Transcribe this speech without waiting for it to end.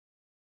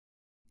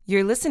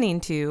You're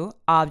listening to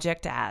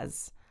Object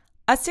As,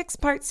 a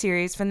 6-part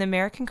series from the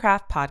American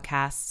Craft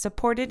Podcast,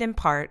 supported in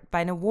part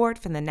by an award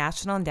from the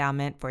National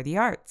Endowment for the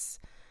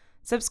Arts.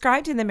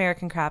 Subscribe to the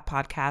American Craft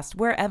Podcast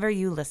wherever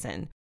you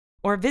listen,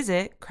 or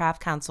visit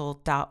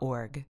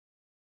craftcouncil.org.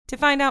 To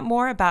find out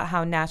more about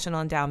how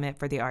National Endowment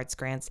for the Arts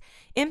grants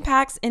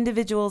impacts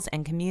individuals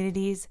and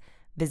communities,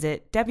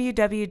 visit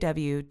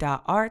www.arts.gov.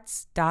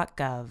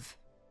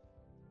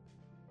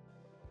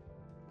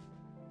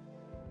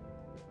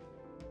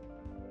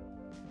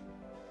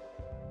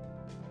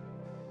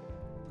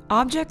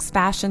 Objects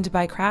fashioned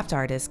by craft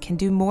artists can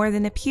do more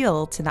than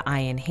appeal to the eye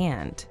and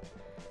hand.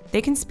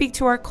 They can speak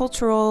to our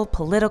cultural,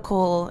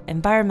 political,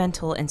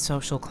 environmental, and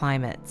social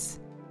climates.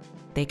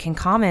 They can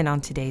comment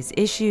on today's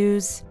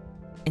issues,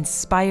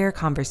 inspire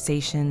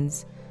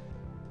conversations.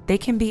 They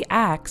can be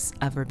acts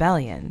of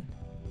rebellion.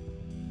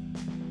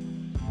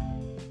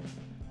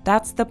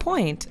 That's the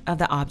point of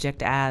the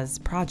Object As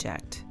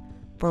project,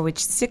 for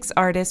which 6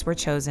 artists were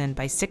chosen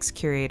by 6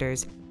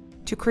 curators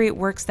to create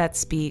works that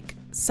speak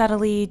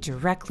subtly,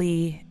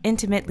 directly,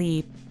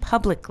 intimately,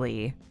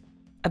 publicly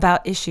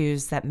about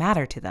issues that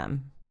matter to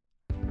them.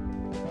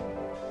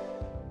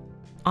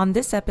 On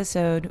this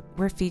episode,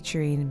 we're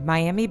featuring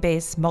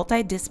Miami-based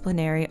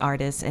multidisciplinary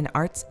artist and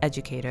arts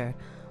educator,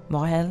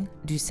 Morel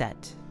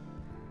Doucet.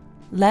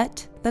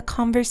 Let the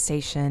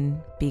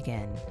conversation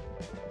begin.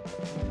 I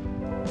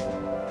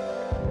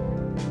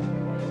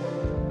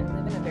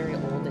live in a very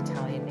old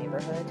Italian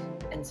neighborhood,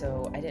 and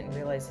so I didn't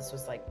realize this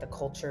was like the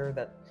culture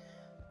that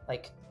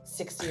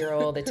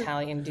 60-year-old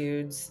Italian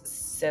dudes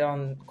sit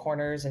on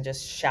corners and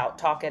just shout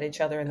talk at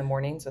each other in the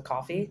mornings with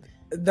coffee.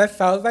 That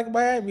sounds like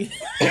Miami.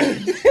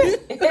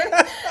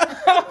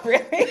 Oh,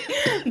 really?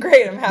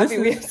 Great. I'm happy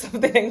we have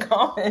something in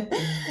common.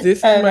 This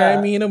is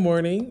Miami in the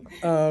morning.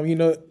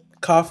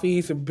 Coffee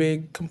is a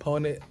big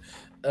component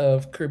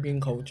of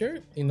Caribbean culture.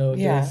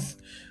 There's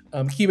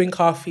Cuban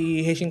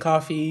coffee, Haitian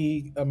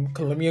coffee,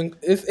 Colombian,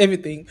 it's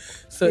everything.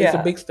 So it's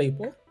a big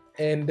staple.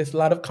 And there's a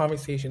lot of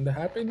conversation that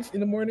happens in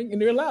the morning, and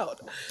they're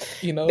loud,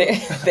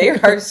 They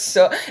are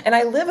so, and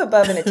I live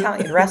above an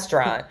Italian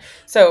restaurant.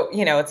 So,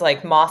 it's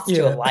like moth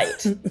to a light.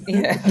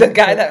 The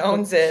guy that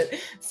owns it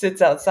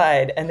sits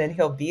outside, and then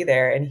he'll be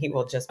there, and he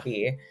will just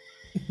be,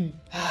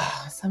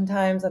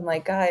 sometimes I'm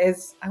like,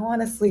 guys, I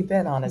want to sleep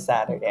in on a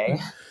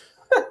Saturday.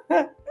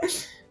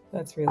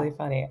 That's really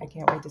funny. I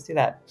can't wait to see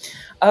that.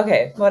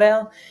 Okay,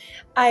 Morel,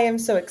 I am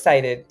so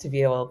excited to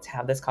be able to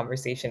have this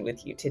conversation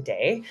with you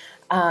today.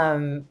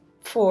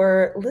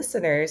 For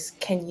listeners,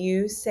 can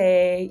you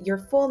say your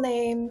full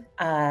name,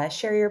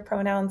 share your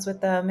pronouns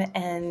with them,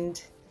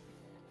 and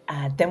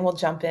then we'll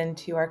jump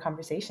into our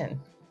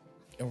conversation.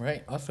 All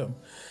right, awesome.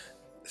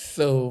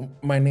 So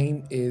my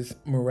name is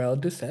Morel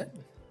Doucet.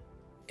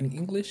 In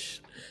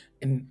English,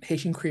 in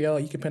Haitian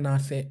Creole, you can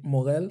pronounce it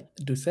Morel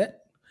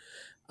Doucet.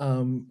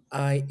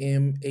 I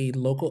am a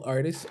local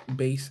artist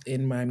based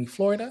in Miami,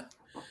 Florida.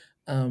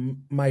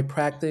 My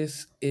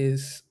practice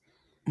is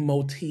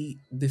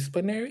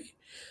multidisciplinary.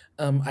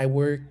 I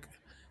work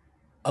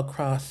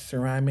across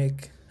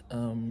ceramic,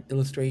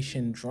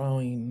 illustration,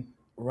 drawing,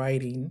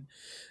 writing,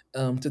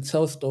 to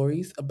tell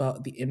stories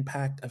about the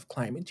impact of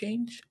climate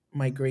change,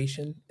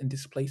 migration, and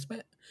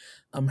displacement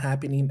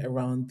happening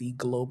around the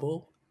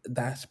global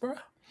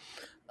diaspora.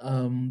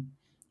 Um,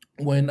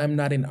 when I'm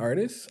not an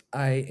artist,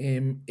 I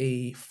am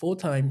a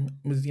full-time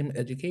museum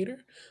educator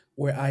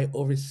where I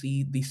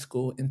oversee the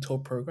school and tour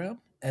program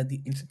at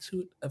the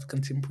Institute of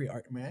Contemporary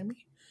Art in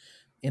Miami.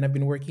 And I've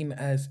been working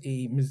as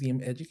a museum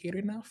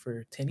educator now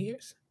for 10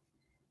 years.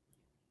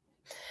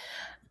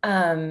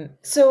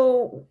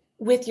 So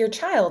with your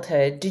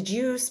childhood, did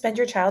you spend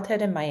your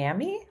childhood in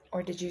Miami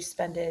or did you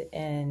spend it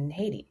in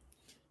Haiti?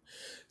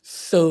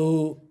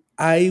 So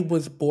I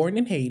was born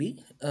in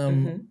Haiti.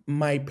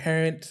 My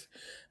parents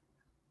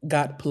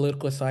got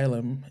political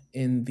asylum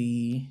in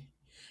the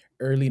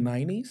early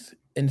 90s.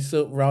 And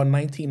so around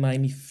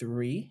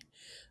 1993,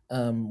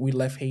 we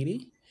left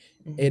Haiti.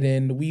 And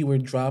then we were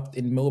dropped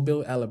in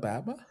Mobile,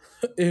 Alabama.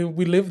 And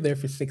we lived there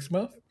for 6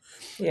 months.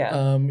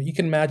 Yeah. You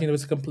can imagine it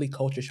was a complete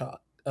culture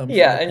shock.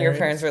 Yeah, and your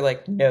parents were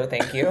like, no,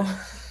 thank you.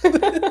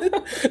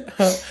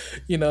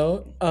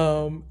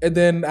 And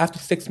then after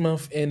 6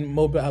 months in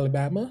Mobile,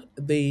 Alabama,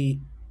 they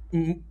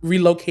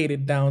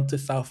relocated down to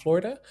South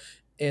Florida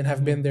and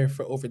have been there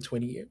for over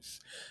 20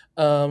 years.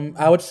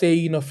 I would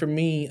say, for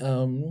me,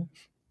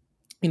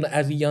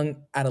 as a young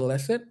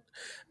adolescent,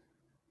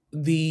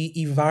 the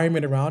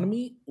environment around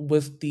me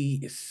was the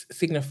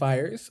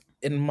signifiers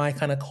in my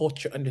kind of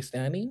culture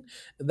understanding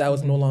that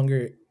was no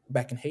longer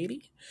back in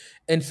Haiti.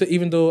 And so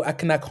even though I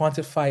cannot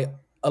quantify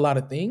a lot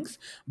of things,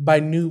 but I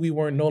knew we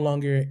weren't no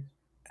longer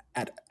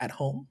at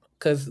home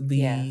because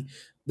the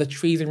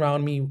trees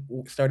around me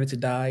started to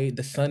die,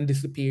 the sun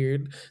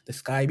disappeared, the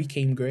sky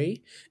became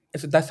gray.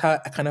 And so that's how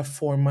I kind of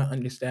formed my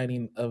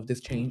understanding of this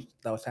change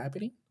that was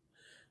happening.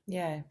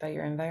 Yeah, by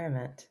your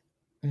environment.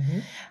 Mm-hmm.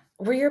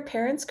 Were your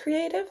parents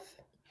creative?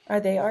 Are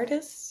they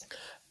artists?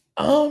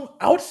 I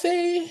would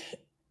say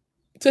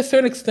To a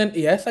certain extent,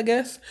 yes, I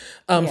guess.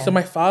 So Yeah.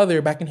 my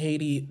father back in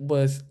Haiti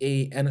was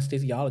a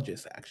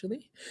anesthesiologist,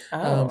 actually.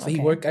 Oh, So he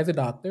okay. worked as a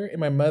doctor, and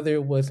my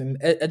mother was an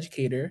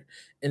educator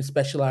and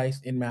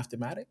specialized in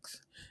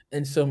mathematics.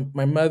 And so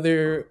my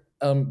mother,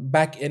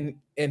 back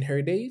in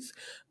her days,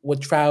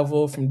 would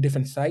travel from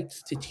different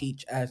sites to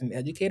teach as an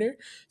educator.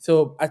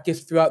 So I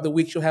guess throughout the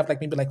week she'll have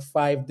like maybe like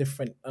five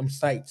different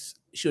sites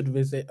she would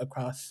visit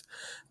across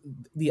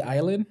the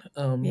island.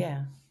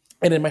 Yeah.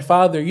 And then my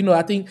father,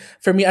 I think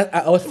for me, I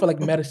always feel like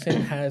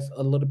medicine has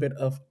a little bit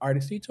of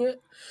artistry to it.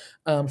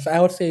 So I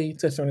would say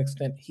to a certain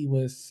extent he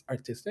was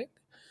artistic.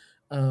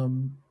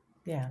 Um,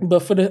 Yeah. but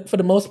for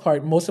the most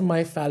part, most of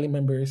my family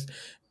members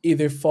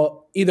either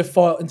fall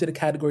into the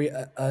category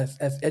as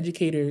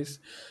educators.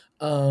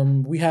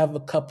 We have a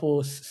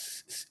couple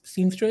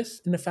seamstress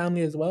in the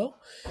family as well,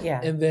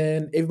 Yeah. and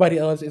then everybody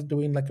else is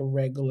doing like a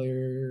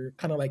regular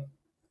kind of like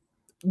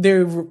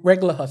their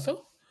regular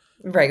hustle.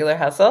 Regular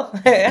hustle.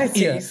 I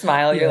see you Yeah,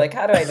 smile. You're yeah. like,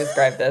 how do I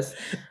describe this?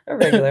 A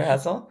regular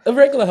hustle. A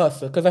regular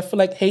hustle, because I feel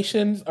like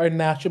Haitians are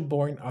natural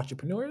born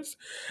entrepreneurs,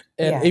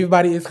 and Yeah.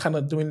 everybody is kind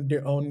of doing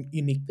their own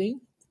unique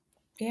thing.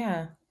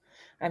 Yeah.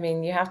 I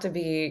mean, you have to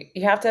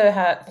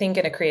think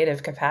in a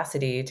creative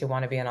capacity to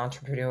want to be an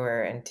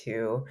entrepreneur and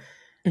to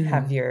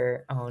have Mhm.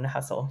 your own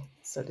hustle,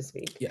 so to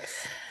speak. Yes.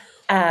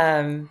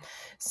 Um,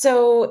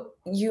 so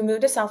you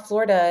moved to South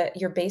Florida.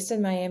 You're based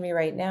in Miami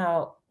right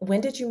now.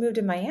 When did you move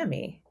to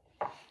Miami?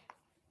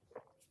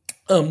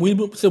 So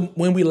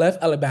when we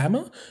left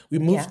Alabama, we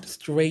Yeah. moved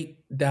straight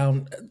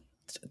down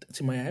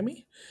to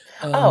Miami.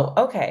 Oh,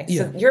 Um, okay. So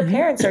yeah, your mhm.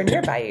 parents are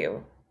nearby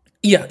you.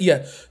 Yeah,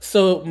 yeah.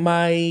 So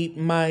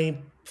my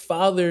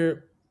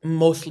father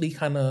mostly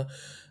kind of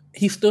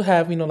he still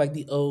have like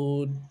the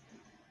old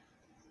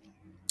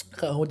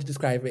how would you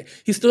describe it?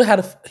 He still had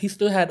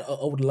a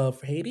old love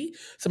for Haiti.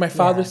 So my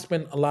father Yeah.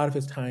 spent a lot of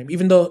his time,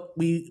 even though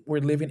we were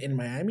living in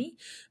Miami,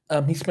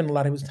 he spent a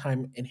lot of his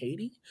time in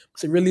Haiti.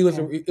 So really,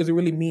 Okay. it was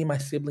really me and my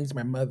siblings,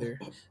 my mother,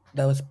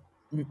 that was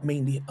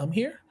mainly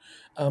here,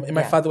 and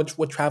my Yeah. father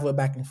would travel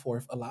back and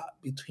forth a lot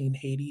between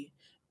Haiti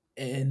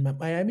and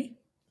Miami.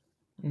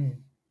 Mm.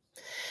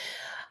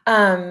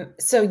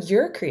 So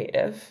you're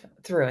creative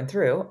through and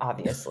through,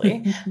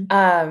 obviously.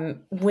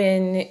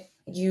 When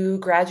you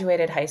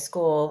graduated high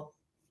school,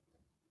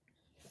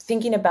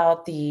 thinking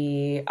about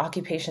the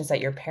occupations that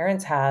your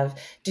parents have,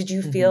 did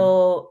you Mhm.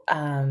 feel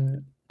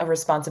a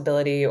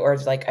responsibility or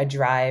like a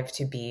drive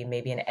to be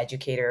maybe an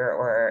educator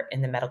or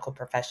in the medical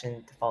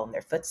profession to follow in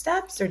their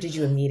footsteps, or did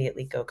you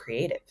immediately go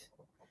creative?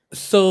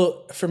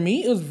 So for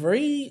me, it was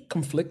very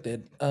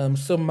conflicted.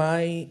 So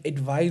my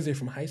advisor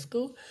from high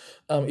school,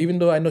 even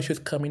though I know she was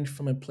coming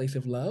from a place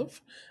of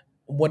love,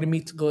 wanted me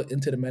to go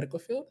into the medical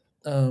field.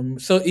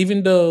 So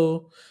even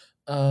though,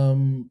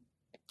 um,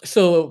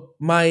 so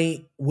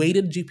my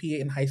weighted GPA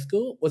in high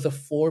school was a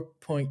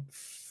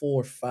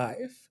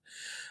 4.45.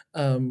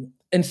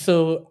 And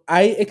so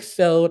I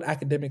excelled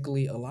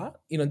academically a lot.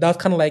 That was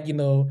kind of like,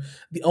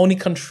 the only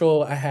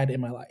control I had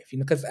in my life,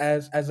 because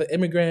as an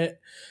immigrant,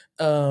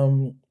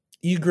 um,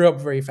 you grew up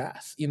very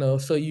fast,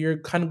 so you're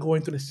kind of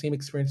going through the same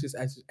experiences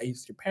as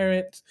your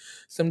parents.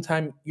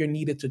 Sometimes you're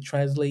needed to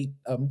translate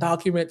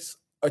documents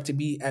or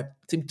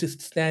to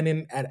stand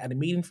in at a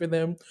meeting for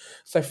them.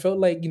 So I felt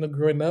like,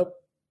 growing up,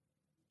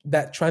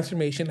 that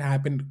transformation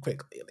happened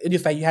quickly. It's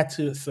just like you had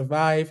to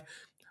survive,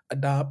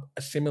 adopt,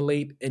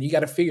 assimilate, and you got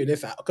to figure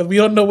this out because we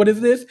don't know what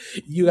is this.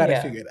 You got to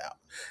Yeah. figure it out.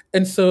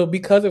 And so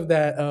because of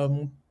that,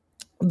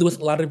 there was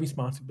a lot of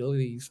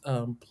responsibilities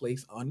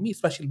placed on me,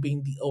 especially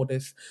being the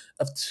oldest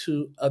of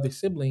two other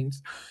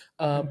siblings.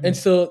 And Hmm.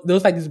 so there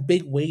was like this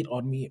big weight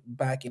on me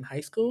back in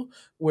high school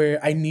where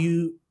I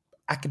knew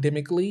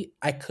academically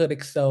I could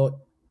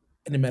excel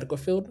in the medical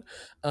field.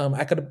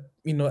 I could,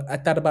 I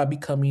thought about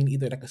becoming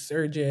either like a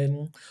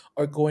surgeon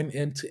or going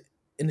into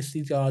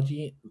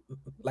anesthesiology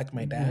like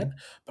my dad, Hmm.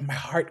 but my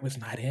heart was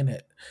not in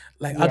it.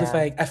 Like I just Yeah.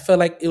 like I felt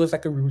like it was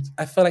like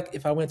I felt like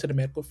if I went to the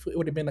medical field, it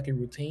would have been like a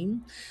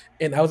routine,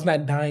 and I was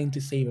not dying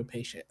to save a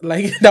patient.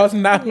 Like that was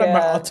not my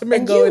Yeah. ultimate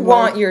And goal you in life.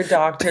 want your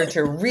doctor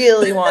to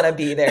really want to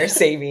be there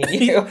saving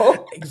you.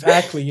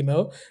 Exactly,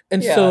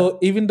 and Yeah. so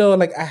even though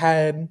like I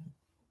had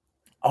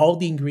all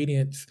the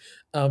ingredients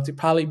to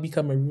probably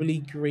become a really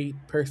great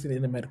person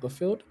in the medical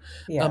field.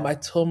 Yeah. I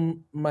told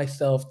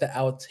myself that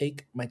I would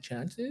take my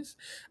chances.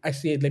 I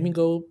said, let me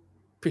go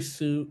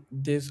pursue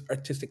this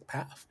artistic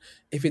path.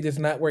 If it does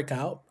not work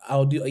out,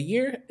 I'll do a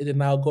year and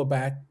then I'll go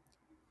back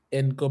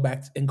and go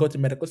to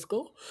medical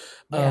school.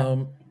 Yeah.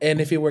 And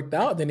if it worked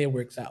out, then it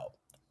works out.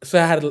 So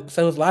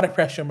there was a lot of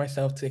pressure on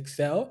myself to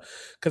excel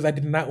because I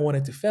did not want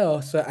it to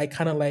fail. So I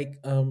kind of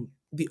like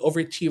the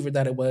overachiever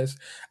that it was.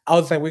 I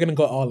was like, we're gonna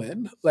go all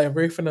in. Like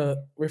we're gonna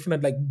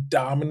like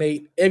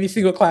dominate every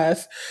single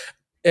class.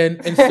 And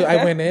so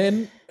I went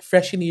in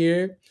freshman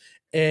year,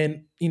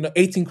 and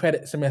 18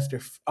 credit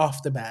semester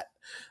off the bat.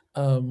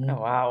 Oh, Um,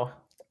 wow.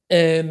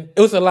 and it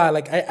was a lot.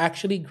 Like I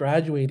actually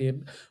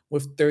graduated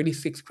with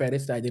 36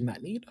 credits that I did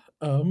not need,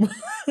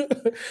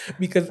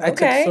 because I took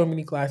so Okay.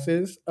 many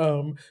classes.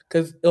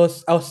 Because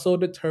I was so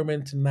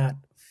determined to not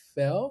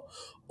fail,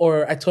 or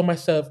I told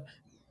myself,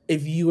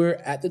 if you were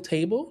at the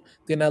table,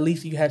 then at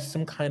least you had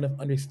some kind of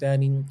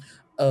understanding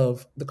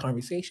of the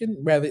conversation,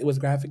 whether it was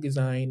graphic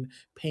design,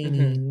 Mm-hmm.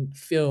 painting,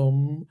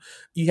 film.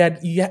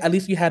 At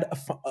least you had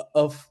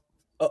a,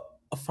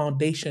 a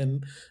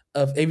foundation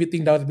of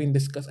everything that was being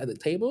discussed at the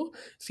table,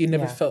 so you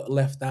never Yeah. felt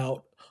left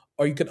out,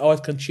 or you could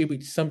always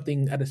contribute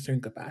something at a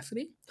certain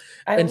capacity.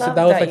 I And so that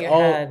love was that like you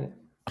all. had.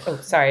 Oh,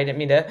 sorry, I didn't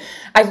mean to.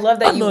 I love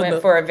Oh that you no, went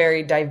no, for a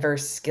very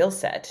diverse skill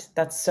set.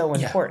 That's so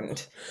yeah.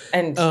 important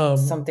and Um,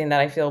 something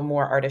that I feel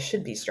more artists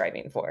should be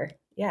striving for.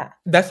 Yeah.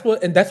 that's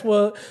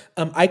what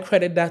I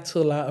credit that to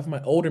a lot of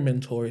my older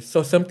mentors.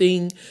 So something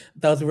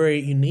that was very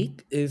unique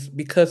is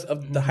because of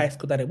the high Hmm.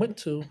 school that I went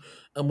to,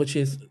 which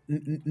is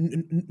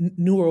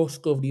New World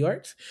School of the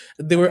Arts.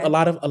 There were a Okay.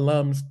 lot of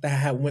alums that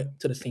had went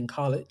to the same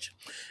college,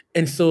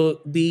 and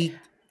so the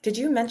Did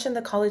you mention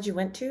the college you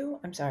went to?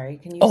 I'm sorry.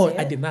 Can you oh, say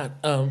I did it? not.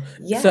 So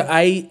Yeah.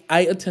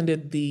 I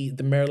attended the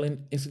Maryland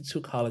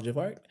Institute College of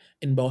Art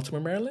in Baltimore,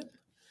 Maryland,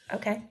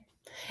 Okay.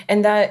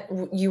 And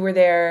you were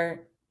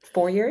there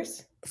 4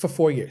 years? for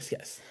 4 years.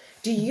 Yes.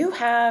 Do you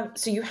have,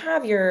 so you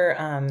have your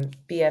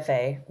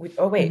BFA?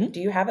 Oh, wait, Hmm. do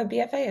you have a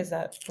BFA? Is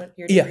that what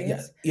your Yeah, degree yeah,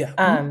 is? yeah,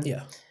 Um,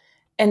 yeah.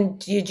 and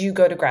did you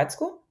go to grad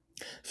school?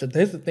 So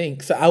there's the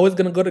thing. So I was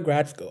gonna go to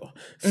grad school.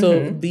 So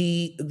Mm-hmm.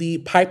 the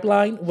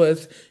pipeline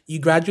was you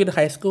graduated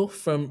high school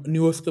from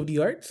New York School of the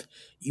Arts,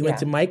 you went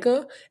to Yeah. Micah,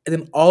 and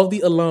then all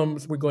the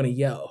alums were going to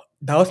Yale.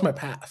 That was my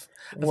path.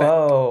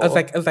 Whoa. I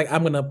was like,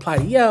 I'm gonna apply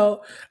to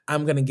Yale.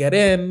 I'm gonna get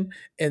in,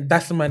 and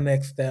that's my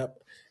next step.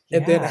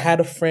 And then I Yeah. had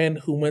a friend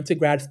who went to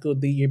grad school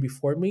the year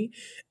before me,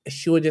 and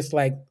she would just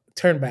like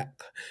turn back.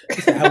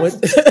 She said, "I went."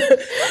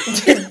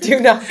 Do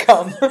not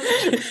come.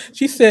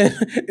 She said,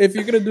 "If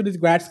you're gonna do this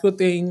grad school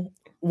thing,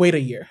 wait a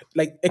year,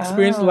 like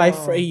experience life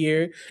for a Oh,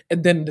 year,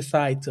 and then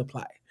decide to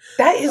apply."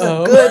 that is a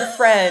Um, good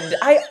friend.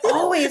 I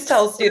always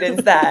tell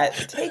students that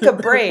take a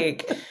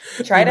break,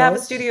 try you to have a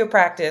know, studio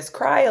practice,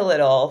 cry a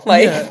little,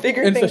 like yeah.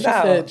 figure And so things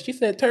out. she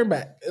said, turn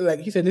back. Like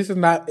he said, this is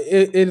not.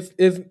 It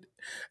is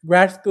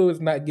grad school is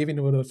not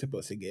giving what it was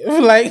supposed to give.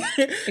 Like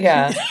she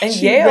Yeah. And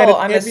she Yale, vetted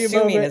I'm every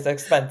assuming moment. is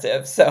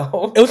expensive.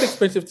 So, It was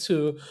expensive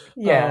too,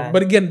 yeah.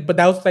 but again, but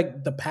that was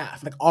like the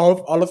path. Like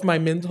all of my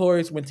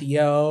mentors went to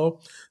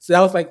Yale, so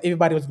that was like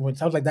everybody was going.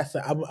 So I was like,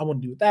 I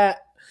want to do that.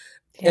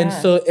 And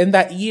Yeah. so in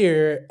that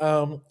year,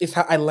 is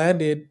how I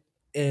landed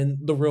in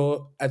the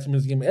role as a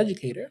museum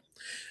educator,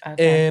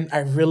 Okay. and I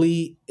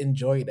really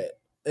enjoyed it.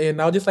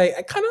 And I was just like,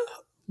 I kind of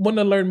want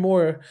to learn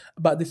more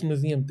about this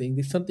museum thing.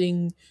 There's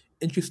something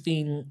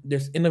interesting.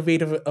 There's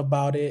innovative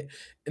about it,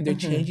 and they're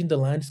Hmm. changing the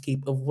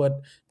landscape of what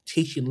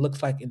teaching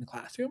looks like in the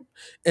classroom.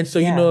 And so,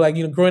 Yeah. like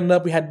growing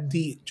up, we had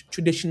the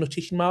traditional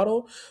teaching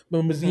model,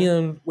 but Hmm.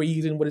 museums we're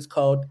using what is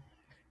called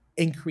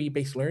inquiry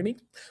based learning,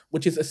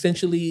 which is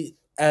essentially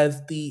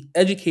as the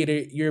educator,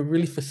 you're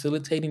really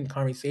facilitating the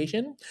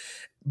conversation,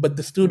 but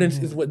the students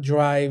is Hmm. what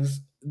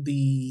drives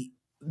the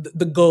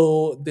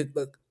goal. Their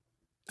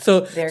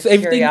So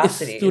everything is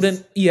curiosities.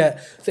 student, yeah.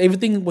 So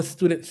everything was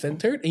student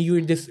centered, and you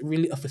were just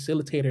really a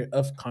facilitator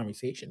of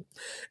conversation.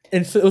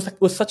 And so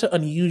it was such an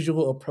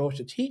unusual approach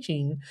to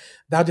teaching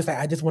that I was just like,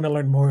 I just want to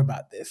learn more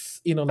about this.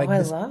 Oh, Like I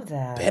this love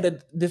that. better,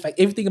 this like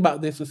everything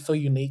about this was so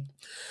unique.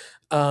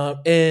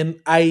 And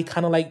I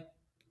kind of like,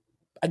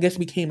 I guess,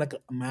 became like a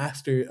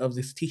master of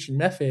this teaching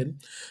method,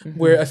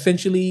 where Hmm.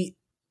 essentially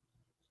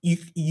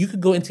you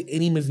could go into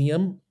any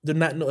museum, do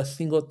not know a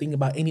single thing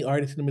about any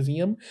artist in the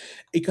museum.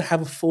 It could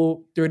have a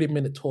full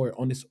 30-minute tour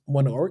on this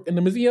one art in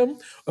the museum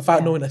without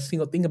Yeah. knowing a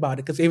single thing about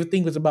it, because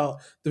everything was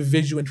about the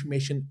visual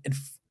information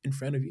in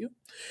front of you.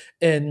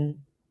 And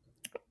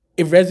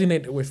it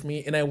resonated with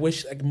me, and I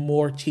wish like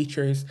more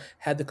teachers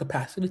had the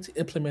capacity to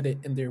implement it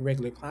in their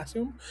regular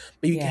classroom.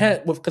 But you Yeah.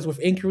 can't, because with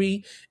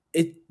inquiry,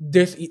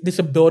 there's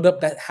a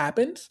buildup that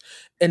happens.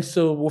 And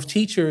so with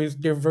teachers,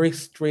 they're very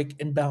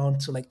strict and bound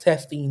to like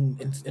testing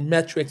and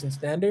metrics and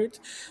standards.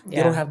 They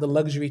don't Yeah. have the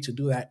luxury to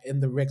do that in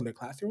the regular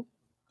classroom.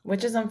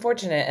 Which is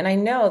unfortunate. And I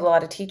know a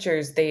lot of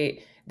teachers, they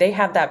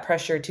have that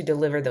pressure to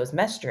deliver those Hmm.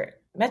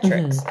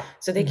 metrics.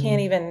 So they can't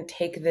Hmm. even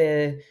take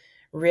the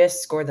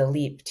risk or the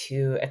leap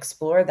to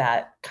explore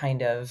that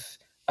kind of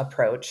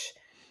approach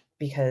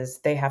because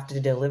they have to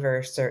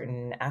deliver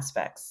certain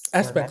aspects or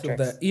Aspects of that,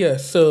 metrics. yeah.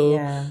 So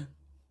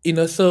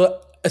Yeah.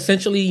 so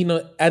essentially,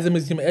 as a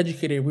museum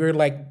educator, we're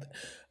like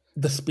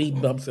the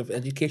speed bumps of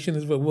education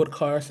is what we would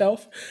call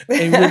ourselves.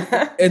 And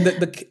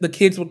the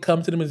kids would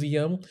come to the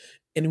museum,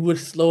 and we would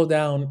slow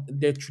down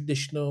their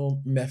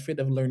traditional method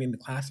of learning in the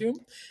classroom.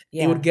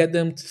 It would Yeah. get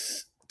them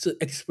to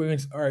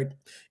experience art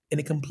in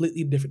a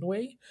completely different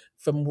way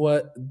from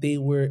what they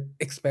were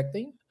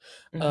expecting.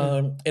 Hmm.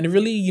 And it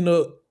really,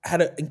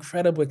 had an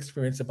incredible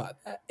experience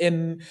about that.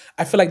 And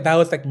I feel like that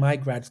was like my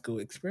grad school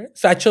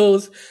experience. So I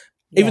chose,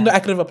 even though Yeah. I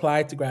could have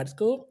applied to grad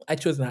school, I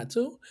chose not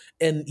to.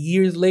 And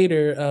years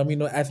later,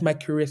 as my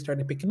career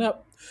started picking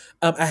up,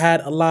 I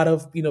had a lot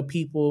of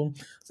people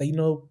say,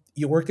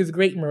 your work is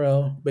great,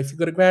 Morel, but if you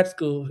go to grad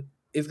school,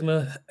 is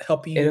gonna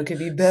help It you could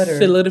be better.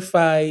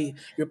 solidify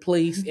your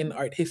place in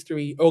art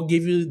history, or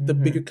give you the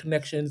bigger Hmm.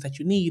 connections that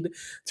you need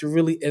to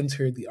really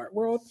enter the art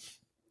world.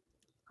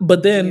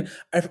 But Do then you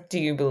I do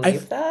you I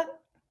believe that?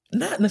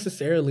 not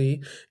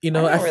necessarily. I I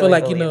don't feel really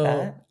like, believe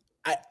that.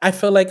 I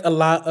feel like a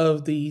lot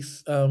of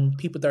these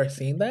people that are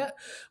saying that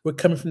were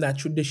coming from that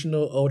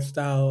traditional old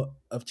style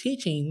of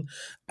teaching.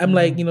 I'm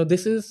like, Hmm.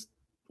 this is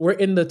we're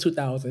in the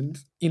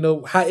 2000s.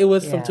 How it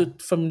was Yeah.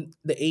 from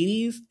the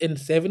 80s and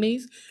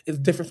 70s is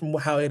different from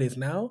how it is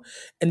now.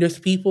 And there's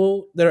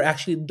people that are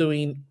actually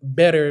doing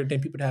better than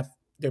people that have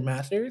their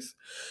masters.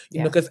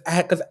 Yeah. Because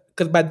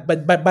because by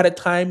the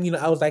time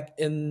I was like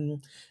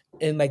in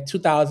like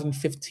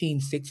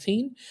 2015,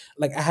 16,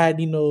 like I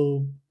had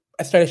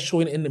I started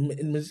showing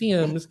in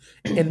museums,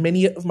 and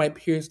many of my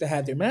peers that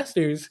had their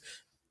masters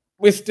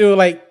were still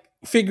like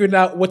figuring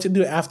out what to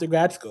do after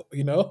grad school.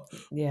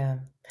 Yeah.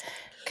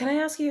 Can I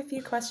ask you a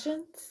few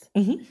questions?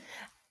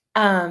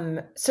 Hmm.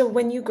 So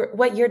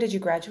what year did you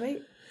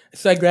graduate?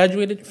 So I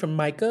graduated from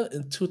Micah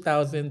in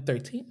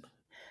 2013.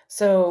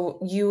 So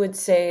you would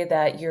say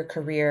that your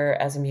career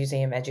as a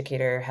museum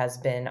educator has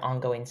been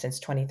ongoing since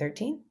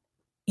 2013?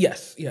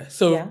 Yes, yes.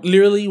 So Yeah.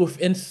 literally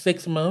within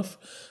 6 months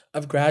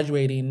of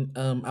graduating,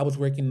 I was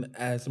working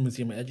as a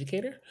museum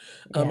educator.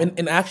 Yeah.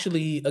 And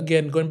actually,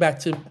 again, going back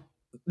to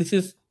this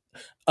is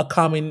a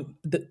common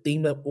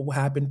theme that will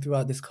happen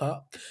throughout this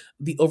talk.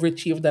 The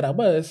overachiever that I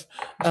was,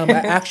 I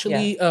Yeah.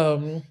 actually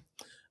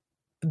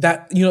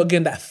that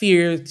again, that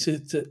fear to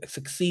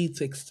succeed,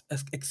 to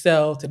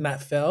excel, to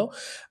not fail.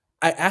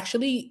 I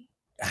actually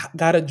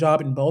got a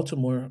job in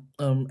Baltimore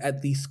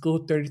at the School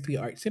 33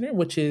 Art Center,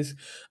 which is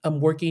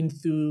working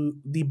through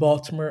the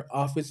Baltimore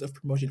Office of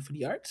Promotion for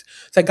the Arts.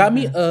 So I got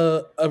me Mhm.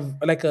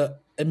 a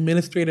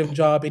administrative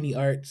job in the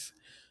arts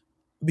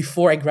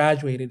before I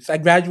graduated. So I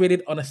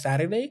graduated on a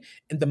Saturday,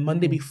 and the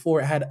Monday Mhm.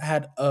 before I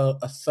had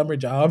a summer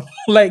job.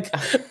 Like,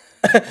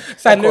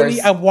 so I Of literally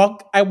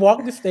course. I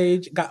walked the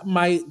stage, got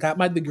my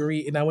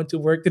degree, and I went to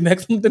work the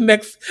next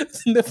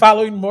the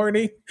following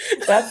morning.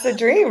 That's the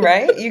dream,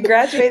 right? You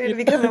graduated to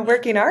become a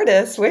working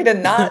artist. Way to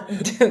not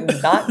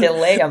not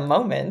delay a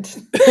moment.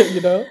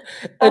 you know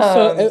and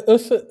so Um,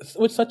 it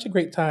was such a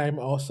great time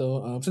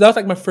also. So that was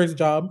like my first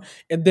job,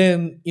 and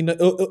then it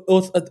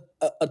was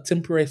a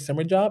temporary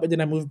summer job, and then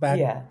I moved back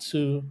yeah,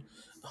 to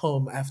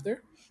home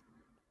after.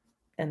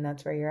 and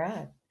that's where you're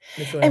at.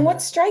 That's where And I'm what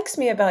at. strikes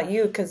me about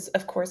you, because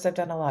of course I've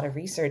done a lot of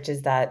research,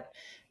 is that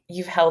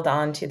you've held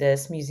on to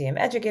this museum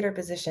educator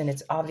position.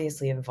 It's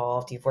obviously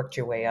involved. You've worked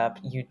your way up.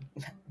 You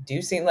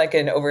do seem like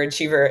an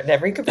overachiever in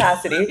every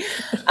capacity.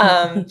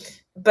 Um,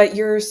 but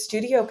your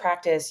studio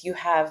practice, you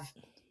have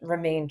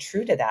remained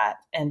true to that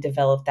and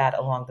developed that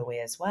along the way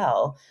as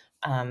well,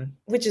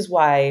 which is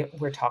why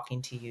we're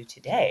talking to you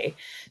today.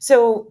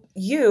 So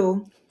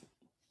you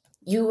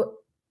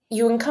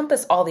you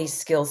encompass all these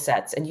skill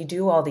sets and you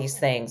do all these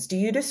things. Do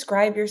you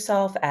describe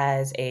yourself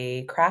as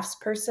a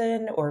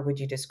craftsperson, or would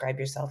you describe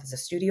yourself as a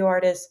studio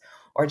artist,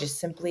 or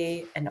just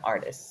simply an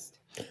artist?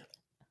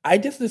 I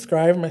just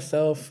describe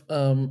myself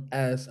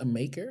as a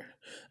maker.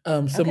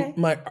 So Okay.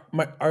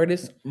 my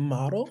artist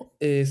model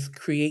is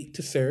create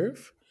to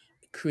serve,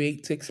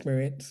 create to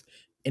experience,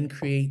 and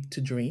create to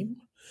dream.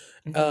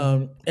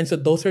 Hmm. And so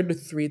those are the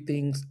three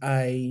things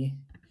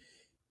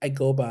I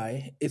go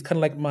by. It's kind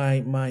of like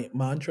my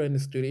mantra in the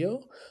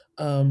studio,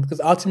 because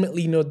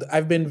ultimately,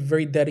 I've been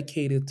very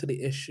dedicated to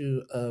the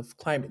issue of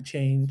climate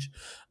change,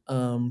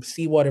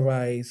 seawater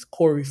rise,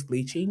 coral reef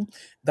bleaching.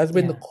 That's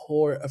been the Yeah.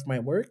 core of my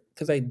work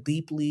because I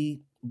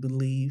deeply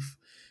believe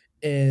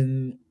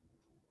in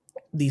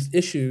these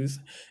issues.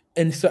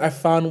 And so I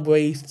found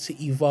ways to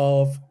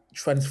evolve,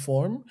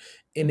 transform,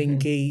 and Hmm.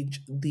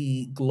 engage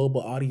the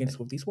global audience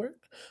with this work.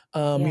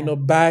 Yeah.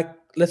 Back,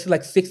 let's say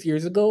like 6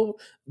 years ago,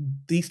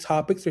 these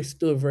topics are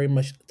still very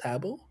much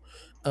taboo.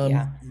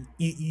 Yeah.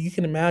 You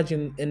can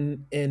imagine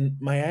in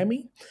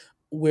Miami,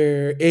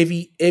 where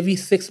every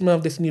 6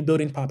 months this new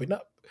building popping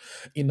up.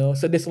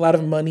 So there's a lot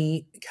of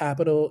money,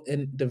 capital,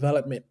 and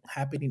development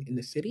happening in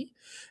the city.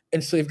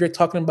 And so if you're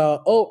talking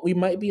about, oh, we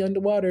might be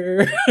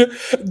underwater,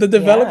 the Yeah.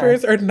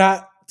 developers are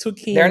not too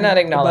They're not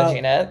keen acknowledging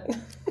about. it.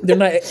 They're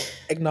not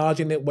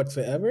acknowledging it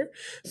whatsoever.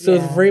 So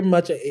it's Yeah. very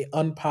much a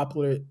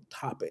unpopular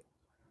topic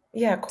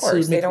Yeah, of to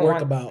course. They make don't work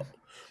want. about.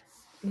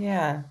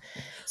 Yeah.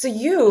 So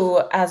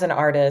you, as an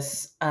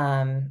artist,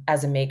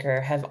 as a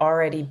maker, have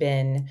already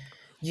been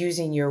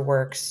using your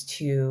works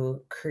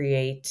to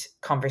create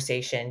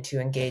conversation, to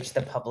engage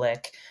the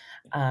public,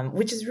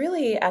 which is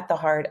really at the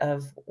heart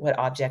of what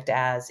Object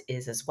As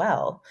is as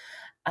well.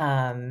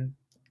 Um,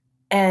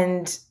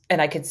 and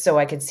I could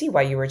see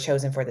why you were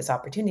chosen for this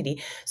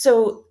opportunity.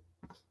 So,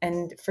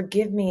 and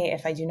forgive me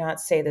if I do not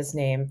say this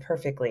name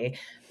perfectly,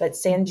 but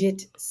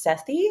Sanjit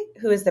Sethi,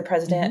 who is the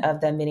president Mhm.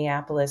 of the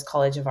Minneapolis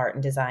College of Art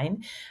and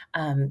Design,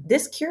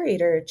 this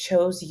curator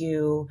chose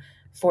you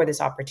for this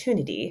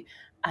opportunity.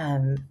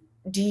 Um,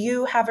 do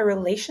you have a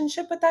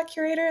relationship with that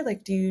curator?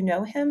 Like, do you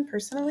know him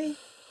personally?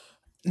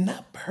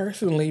 Not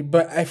personally,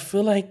 but I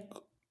feel like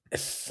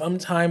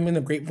sometime in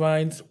the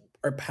grapevines,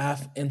 our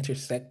path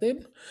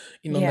intersected.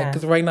 Like Yeah.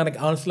 because right now, like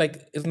honestly,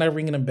 like it's not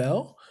ringing a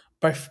bell,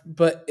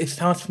 but it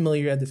sounds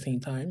familiar at the same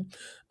time.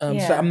 So I'm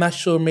Yeah. not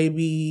sure.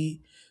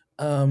 Maybe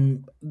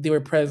they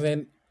were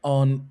present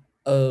on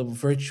a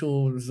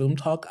virtual Zoom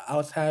talk I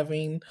was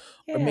having,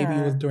 or maybe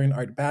it was Yeah. during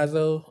Art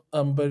Basel.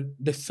 But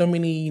there's so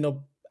many,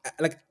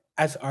 like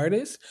as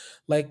artists,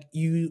 like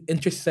you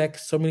intersect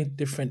so many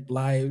different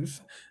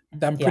lives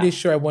that I'm pretty Yeah.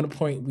 sure at one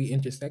point we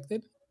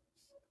intersected.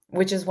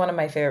 Which is one of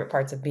my favorite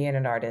parts of being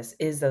an artist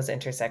is those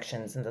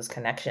intersections and those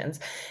connections.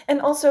 And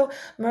also,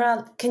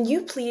 Morel, can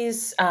you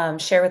please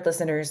share with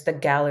listeners the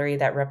gallery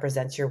that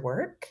represents your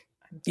work?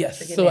 I'm Yes,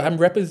 so I'm forgetting.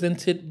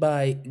 represented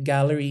by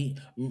Gallery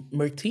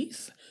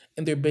Mertis,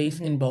 and they're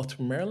based in Hmm.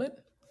 Baltimore, Maryland.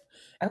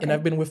 And I've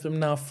Okay. been with them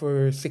now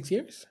for 6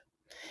 years.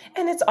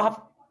 And it's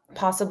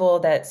possible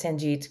that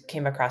Sanjeet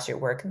came across your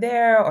work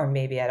there or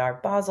maybe at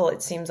Art Basel.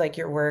 It seems like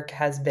your work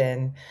has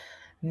been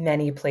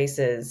many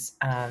places.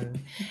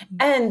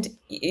 And,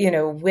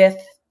 with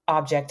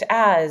object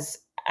as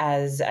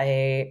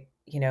a,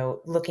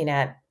 looking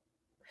at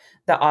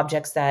the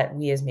objects that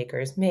we as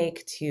makers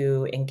make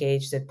to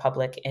engage the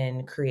public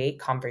and create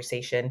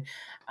conversation.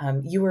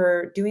 You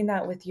were doing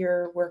that with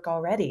your work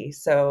already.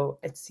 So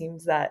it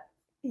seems that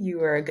you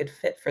were a good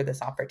fit for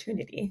this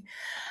opportunity.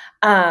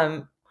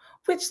 Um,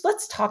 which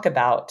let's talk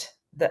about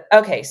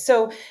okay,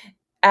 so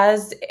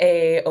as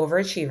a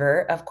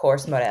overachiever, of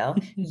course, Morel,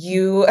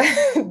 you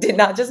did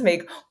not just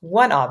make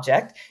one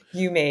object,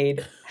 you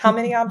made how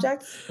many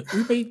objects?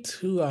 We made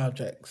two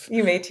objects.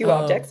 You made two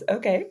Um, objects,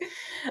 okay.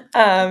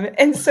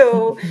 And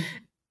so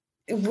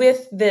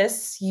with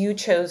this, you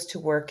chose to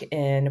work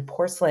in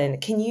porcelain.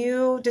 Can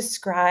you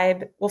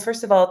describe, well,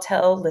 first of all,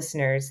 tell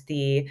listeners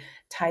the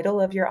title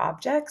of your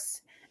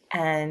objects?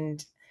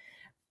 And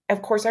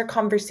of course, our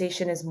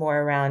conversation is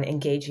more around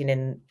engaging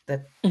in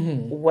the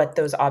mhm, what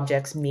those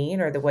objects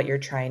mean or what you're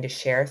trying to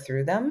share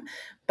through them,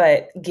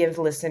 but give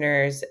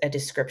listeners a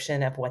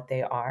description of what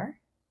they are.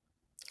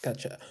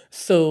 gotcha.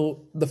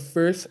 So the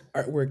first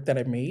artwork that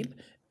I made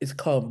is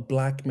called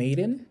Black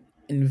Maiden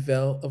in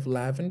Veil of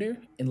Lavender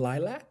and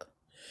Lilac.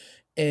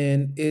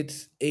 And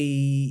it's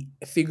a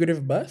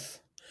figurative bust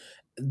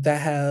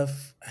that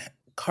have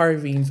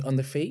carvings on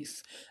the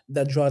face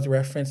that draws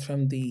reference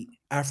from the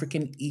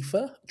African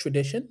Ifa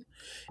tradition,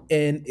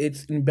 and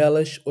it's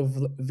embellished with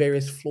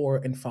various flora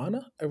and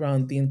fauna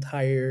around the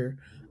entire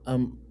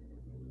um,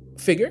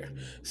 figure.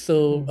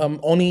 So Mhm.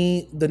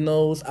 only the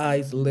nose,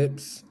 eyes,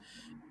 lips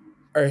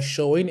are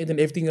showing, and then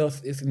everything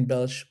else is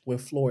embellished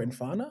with flora and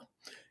fauna.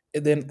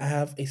 And then I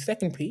have a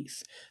second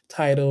piece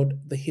titled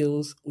 "The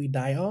Hills We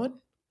Die On."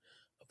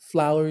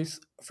 Flowers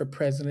for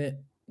President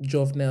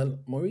Jovenel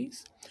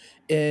Maurice,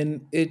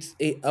 and it's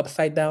a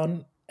upside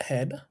down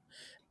head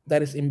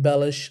that is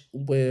embellished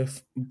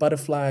with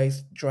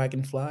butterflies,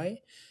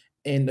 dragonfly,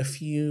 and a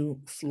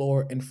few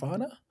flora and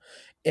fauna.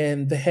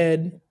 And the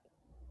head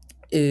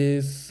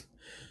is,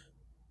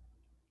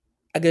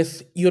 I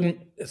guess you'd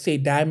say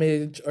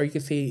damaged, or you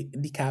could say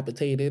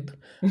decapitated.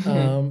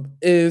 Mhm.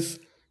 Is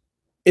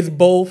it's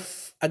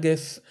both, I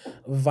guess,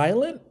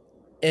 violent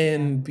Yeah.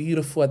 and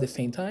beautiful at the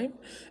same time.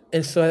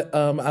 And so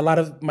a lot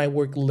of my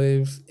work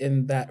lives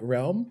in that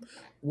realm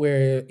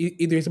where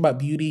either it's about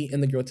beauty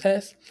and the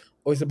grotesque,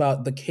 or it's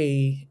about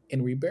decay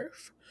and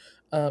rebirth.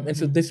 And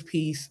so Mhm. this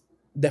piece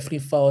definitely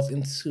falls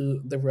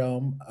into the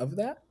realm of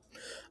that.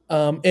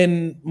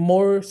 And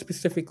more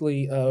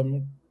specifically,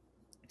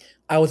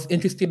 I was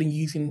interested in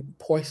using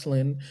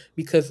porcelain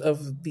because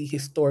of the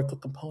historical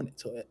component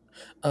to it.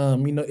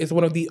 It's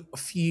one of the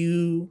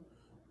few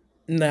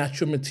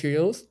natural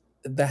materials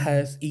that Mhm.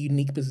 has a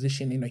unique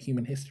position in our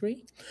human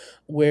history,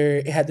 where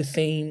it had the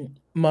same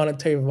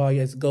monetary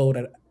value as gold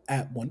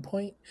at one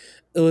point.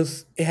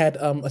 It had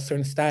a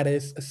certain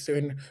status, a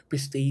certain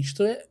prestige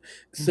to it.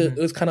 So it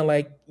Mhm. was kind of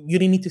like you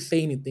didn't need to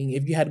say anything.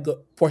 If you had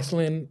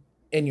porcelain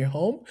in your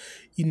home,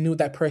 you knew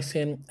that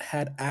person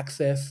had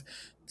access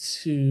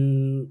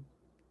to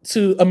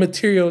a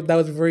material that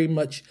was very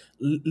much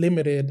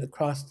limited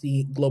across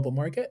the global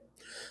market.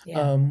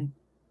 Yeah. Um,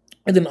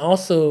 and then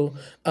also,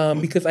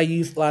 because I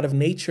use a lot of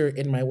nature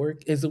in my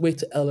work, is a way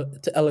to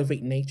to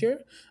elevate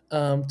nature,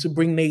 to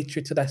bring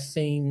nature to that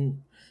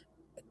same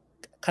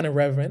kind of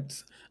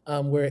reverence,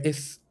 where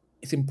it's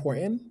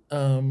important,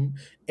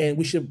 and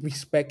we should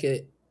respect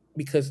it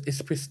because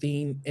it's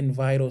pristine and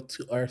vital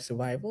to our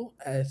survival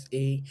as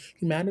a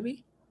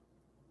humanity.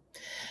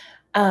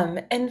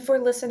 And for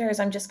listeners,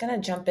 I'm just going to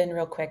jump in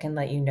real quick and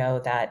let you know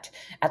that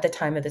at the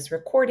time of this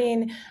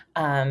recording,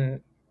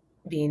 um,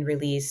 being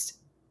released,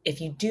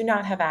 if you do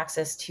not have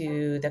access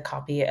to the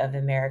copy of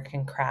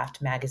American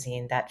Craft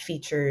magazine that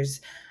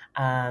features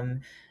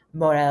um,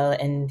 Morel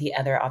and the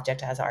other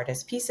Object as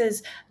Artist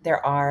pieces,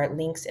 there are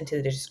links into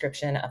the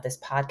description of this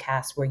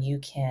podcast where you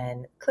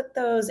can click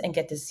those and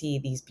get to see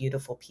these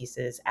beautiful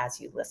pieces as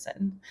you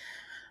listen.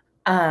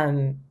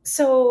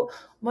 So,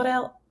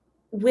 Morel,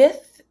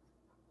 with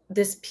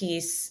this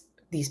piece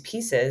these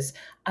pieces,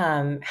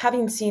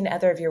 having seen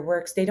other of your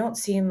works, they don't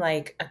seem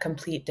like a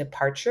complete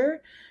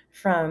departure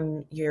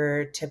from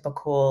your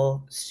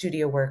typical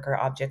studio work or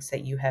objects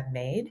that you have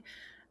made.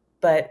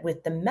 But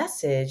with the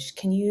message,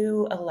 can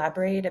you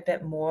elaborate a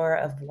bit more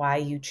of why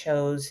you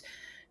chose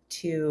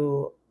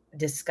to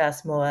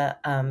discuss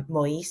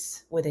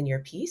Moise within your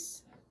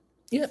piece?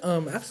 Yeah,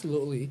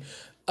 absolutely.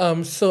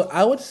 So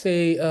I would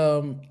say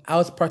I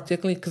was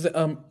particularly because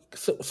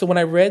so when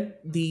I read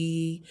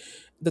the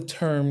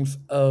terms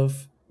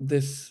of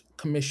this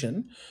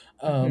commission,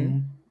 Hmm.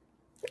 um,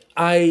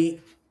 I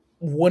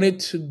wanted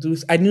to do.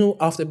 I knew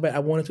off the bat I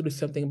wanted to do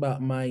something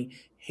about my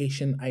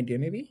Haitian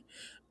identity,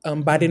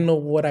 but I Hmm. didn't know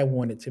what I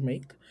wanted to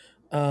make.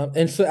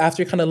 And so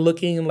after kind of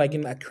looking like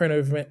in that current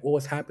event, what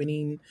was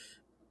happening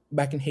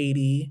back in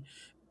Haiti,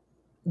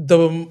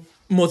 the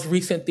most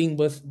recent thing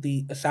was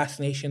the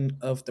assassination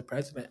of the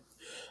president.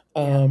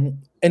 Yeah.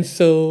 And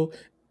so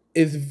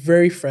it's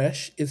very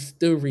fresh. It's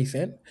still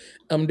recent.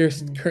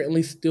 There's Hmm.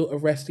 currently still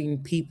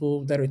arresting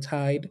people that are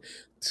tied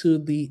to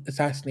the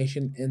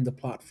assassination and the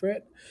plot for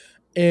it.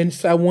 And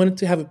so I wanted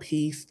to have a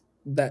piece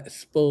that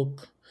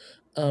spoke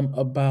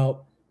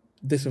about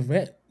this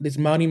event, this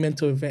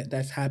monumental event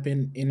that's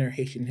happened in our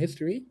Haitian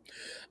history.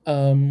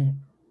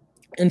 Um,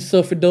 and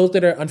so, for those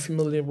that are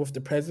unfamiliar with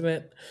the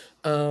president,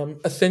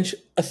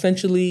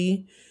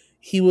 essentially,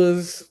 he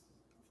was,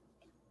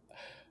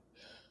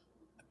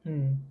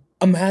 Hmm.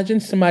 imagine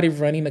somebody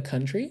running a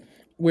country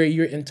where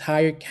your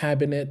entire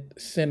cabinet,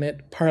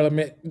 senate,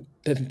 parliament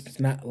does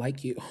not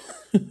like you.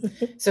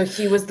 So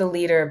he was the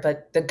leader,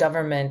 but the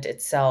government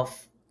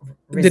itself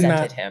Did resented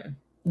not him.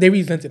 They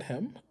resented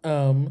him,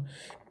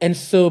 and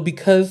so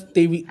because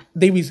they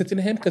resented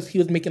him because he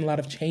was making a lot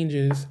of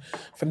changes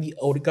from the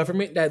old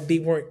government that they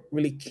weren't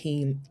really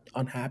keen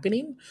on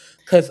happening,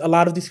 because a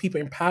lot of these people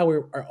in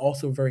power are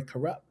also very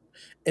corrupt,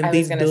 and I was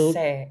they've gonna built.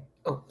 say,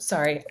 oh,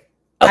 sorry.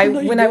 Oh I no,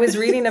 when you're I good. was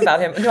reading about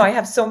him, no, I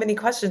have so many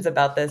questions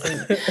about this,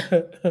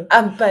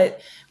 and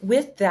but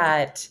with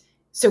that,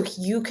 so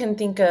you can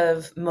think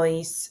of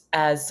Moise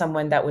as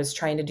someone that was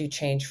trying to do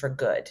change for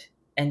good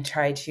and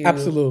try to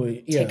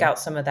Absolutely, take yeah, out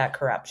some of that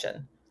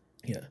corruption.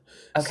 yeah.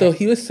 So Okay.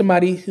 he was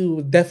somebody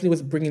who definitely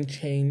was bringing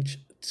change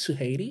to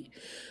Haiti,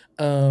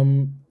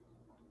 um,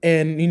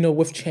 and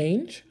with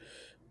change,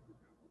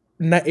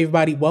 not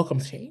everybody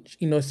welcomes change.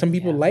 Some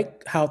people Yeah.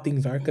 like how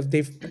things are because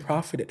they've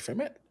profited from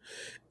it.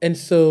 And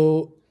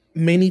so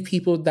many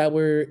people that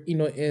were,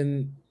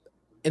 in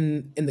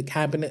the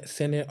cabinet,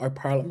 senate, or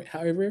parliament,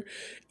 however,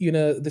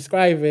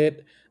 describe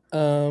it,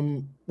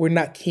 were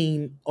not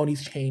keen on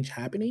these change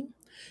happening.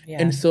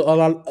 And Yeah. so a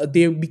lot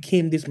there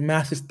became this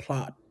massive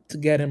plot to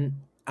get him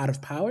out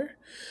of power.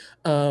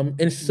 And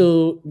Mhm.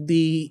 so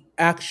the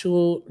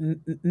actual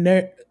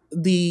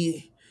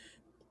the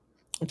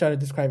I'm trying to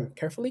describe it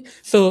carefully.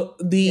 So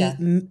the Yeah.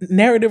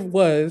 narrative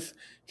was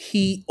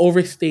he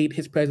overstayed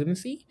his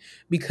presidency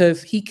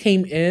because he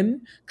came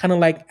in kind of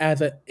like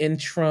as an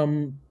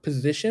interim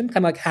position, kind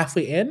of like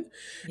halfway in,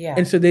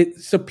 and Yeah.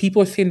 so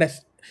people are saying that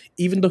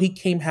even though he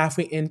came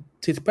halfway into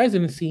his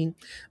presidency,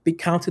 they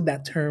counted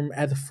that term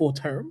as a full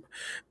term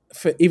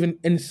for even,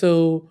 and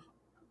so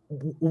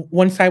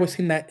one side was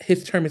saying that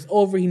his term is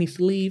over, he needs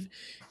to leave,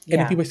 and then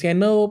Yeah. people are saying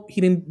no,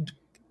 he didn't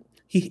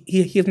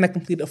he has not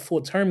completed a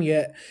full term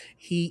yet.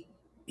 He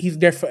he's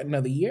there for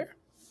another year.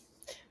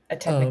 A Um,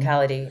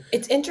 technicality.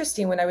 It's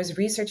interesting when I was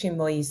researching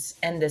Moise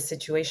and this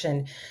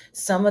situation,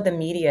 some of the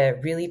media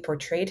really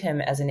portrayed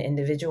him as an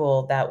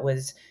individual that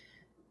was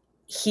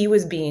he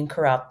was being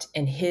corrupt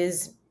in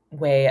his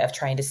way of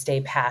trying to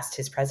stay past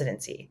his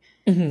presidency.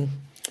 mhm.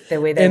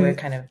 The way they were And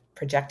kind of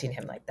projecting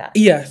him like that.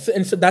 yes,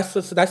 and so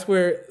that's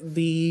where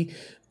the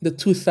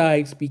two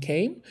sides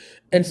became.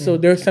 And so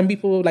Hmm. there are some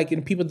people like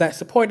people that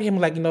support him,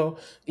 like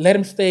let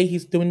him stay.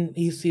 He's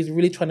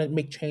really trying to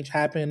make change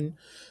happen.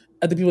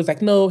 Other people's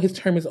like, no, his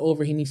term is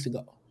over. He needs to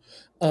go.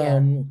 Yeah.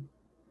 Um,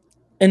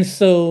 and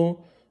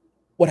so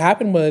what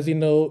happened was,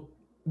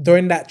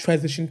 during that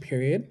transition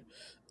period,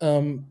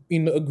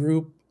 a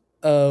group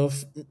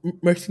of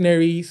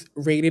mercenaries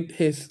raided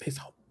his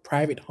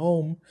private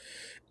home,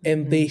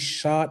 and they Hmm.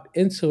 shot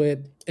into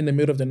it in the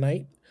middle of the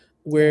night,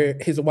 Yeah. where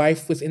his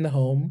wife was in the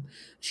home.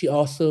 She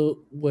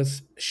also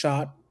was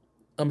shot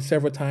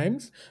several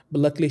times, but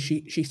luckily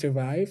she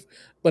survived.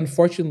 But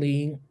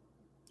unfortunately,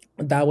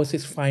 that was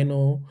his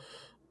final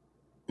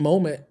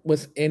moment,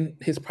 was in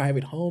his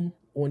private home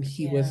when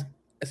he Yeah. was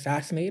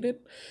assassinated.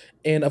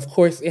 And of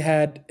course it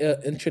had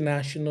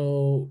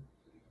international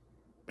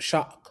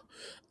shock,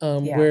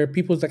 Yeah. where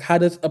people's like, how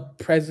does a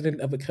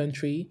president of a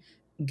country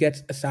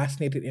get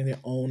assassinated in their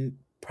own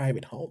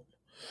private home?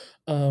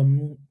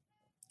 um,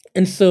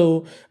 and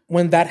so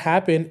when that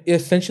happened,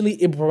 essentially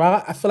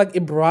I feel like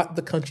it brought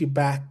the country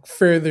back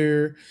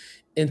further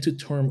into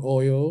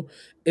turmoil.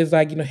 It's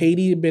like,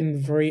 Haiti had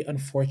been very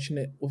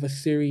unfortunate with a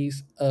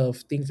series of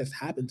things that's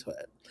happened to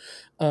it.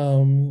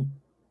 Um,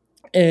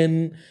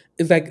 and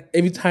it's like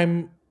every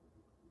time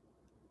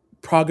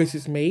progress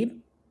is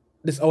made,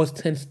 there's always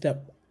 10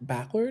 step.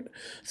 backward.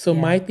 So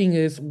Yeah. my thing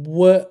is,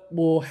 what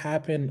will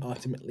happen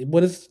ultimately?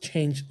 What does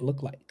change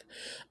look like?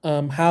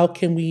 How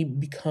can we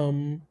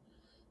become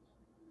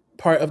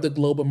part of the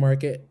global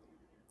market?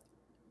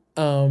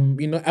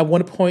 At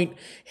one point,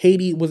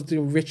 Haiti was the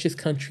richest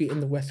country in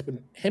the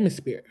Western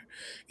Hemisphere.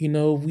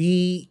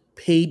 We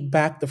paid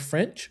back the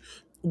French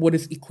what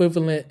is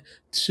equivalent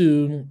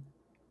to,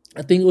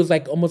 I think it was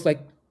like almost like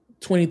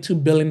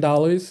 $22 billion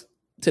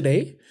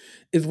today,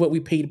 is what we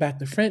paid back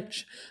the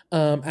French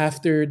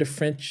after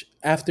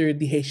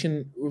the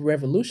Haitian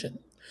Revolution.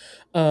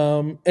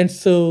 And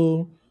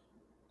so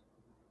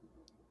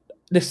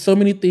there's so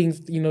many things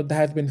that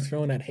has been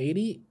thrown at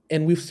Haiti,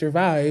 and we've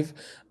survived.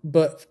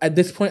 But at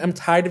this point, I'm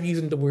tired of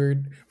using the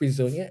word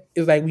resilient.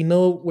 It's like we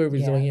know we're Yeah.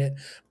 resilient,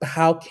 but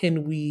how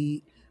can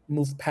we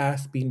move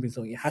past being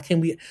resilient? How can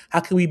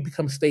we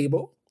become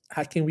stable?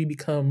 How can we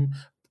become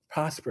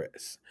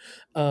prosperous?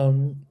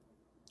 Um,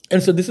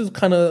 and so this is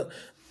kind of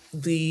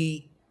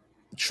the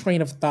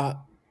train of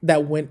thought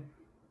that went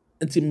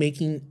into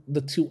making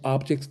the two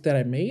objects that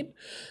I made.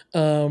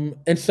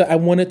 And so I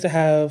wanted to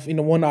have,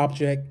 one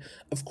object,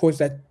 of course,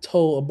 that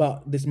told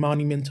about this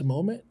monumental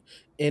moment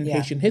in Yeah.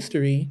 Haitian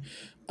history.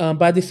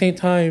 But at the same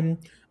time,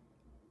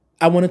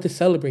 I wanted to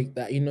celebrate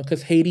that,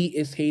 because Haiti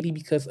is Haiti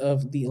because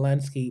of the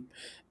landscape,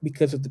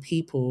 because of the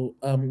people,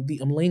 the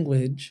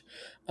language.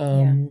 Yeah.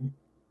 Um,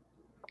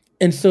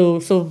 and so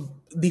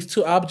these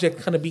two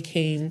objects kind of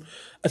became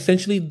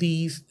essentially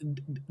these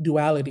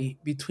duality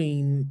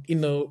between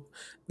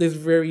this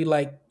very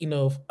like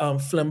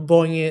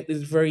flamboyant,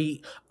 this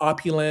very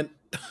opulent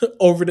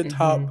over the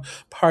top Mhm.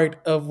 part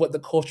of what the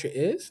culture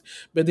is,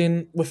 but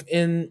then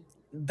within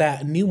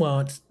that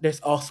nuance there's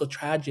also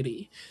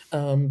tragedy.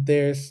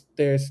 There's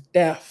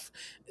death,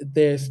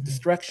 there's Mhm.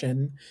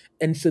 destruction.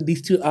 And so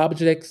these two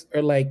objects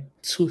are like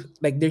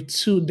they're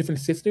two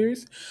different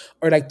sisters,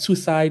 or like two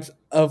sides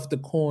of the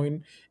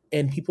coin,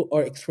 and people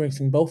are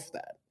experiencing both of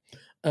that.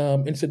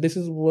 And so this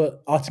is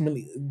what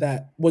ultimately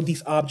that what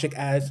these object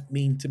as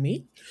mean to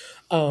me.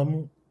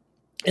 um,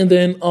 and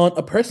then on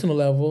a personal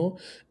level,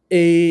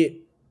 it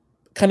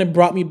kind of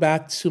brought me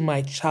back to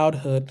my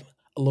childhood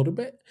a little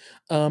bit.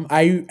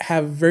 I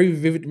have very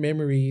vivid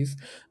memories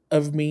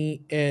of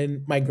me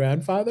and my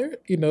grandfather,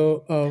 I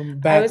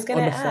back was going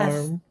to on the ask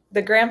farm.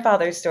 the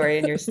grandfather story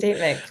in your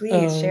statement.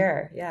 Please um,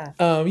 share. Yeah.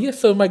 yeah,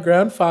 so my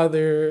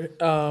grandfather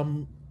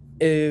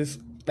is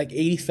like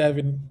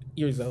 87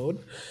 years old,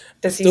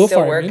 Does he still still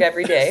work farming,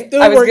 every day?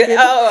 still working,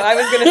 I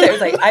was gonna say, I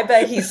was like, I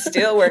bet he's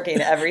still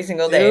working every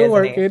single day, still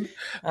isn't he? working.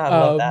 Oh, I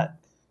love Um, that.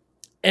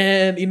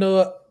 and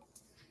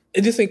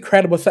it's just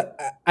incredible. So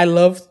I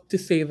love to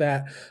say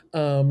that,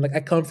 like, I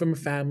come from a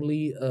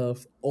family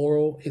of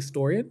oral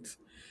historians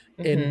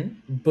and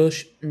Mm-hmm.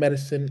 bush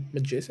medicine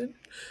magician.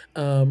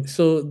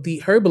 So the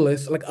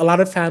herbalist, like a lot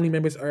of family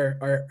members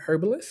are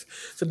herbalists.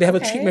 So they have a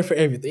treatment Okay. for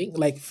everything,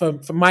 like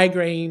from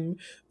migraine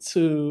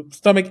to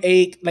stomach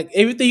ache, like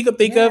everything you can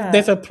think of,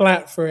 there's Yeah. a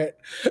plant for it,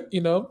 you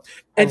know?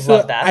 I And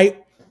love so that. I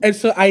and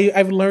so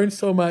I've learned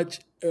so much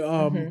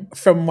Mm-hmm.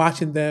 from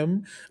watching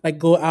them like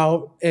go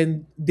out,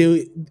 and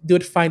they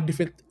would find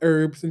different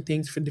herbs and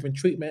things for different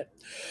treatment.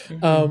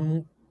 Mm-hmm.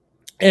 Um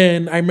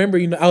and I remember,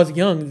 I was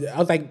young. I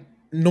was like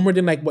no more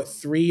than like what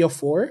 3 or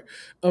 4,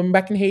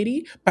 back in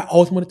Haiti. But I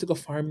always wanted to go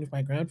farming with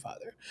my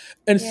grandfather,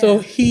 and so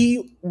Yeah.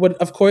 he would,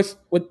 of course,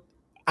 would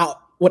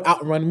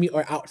outrun me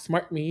or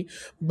outsmart me.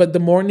 But the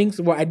mornings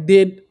where I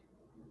did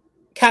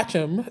catch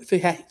him, so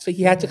he had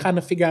to Mm-hmm. kind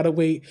of figure out a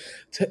way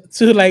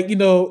to like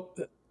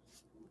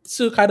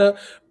to kind of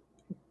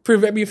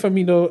prevent me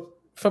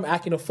from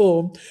acting a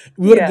fool.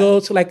 We would Yeah. go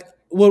to like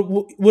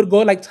would go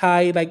like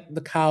tie like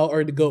the cow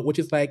or the goat, which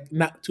is like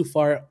not too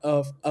far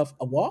of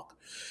a walk.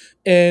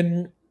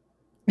 And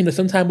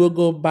sometimes we'll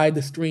go by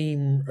the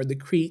stream or the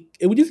creek,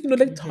 and we just like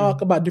Mm-hmm.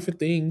 talk about different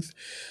things.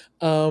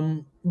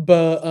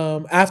 But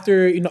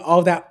after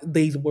all that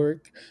day's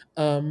work,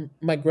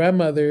 my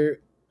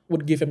grandmother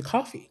would give him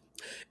coffee.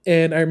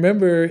 And I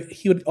remember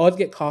he would always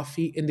get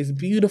coffee in this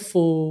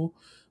beautiful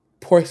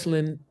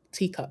porcelain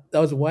teacup that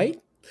was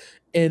white,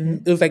 and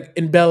Mm-hmm. it was like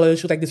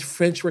embellished with like this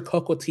French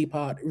Rococo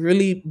teapot,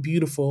 really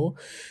beautiful.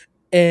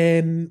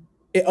 And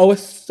it always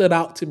stood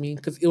out to me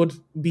because it would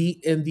be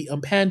in the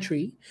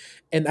pantry,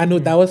 and I know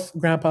Mm-hmm. that was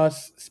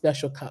Grandpa's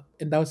special cup,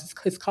 and that was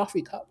his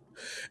coffee cup.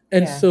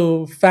 And Yeah.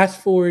 so, fast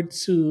forward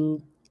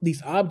to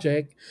these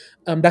object,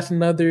 that's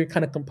another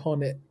kind of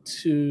component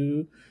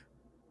to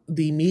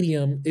the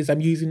medium. Is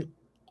I'm using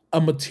a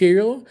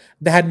material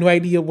that I had no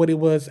idea what it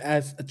was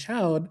as a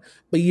child,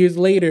 but years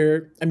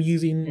later, I'm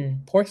using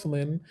Mm.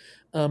 porcelain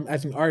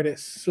as an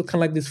artist. So kind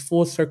of like this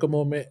full circle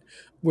moment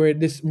where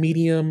this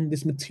medium,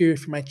 this material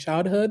from my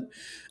childhood,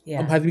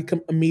 Yeah. has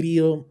become a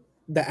medium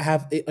that I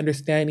have a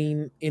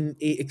understanding and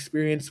a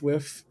experience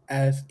with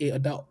as a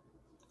adult.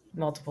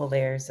 Multiple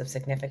layers of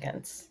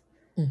significance.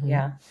 Mhm.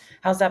 Yeah.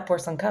 How's that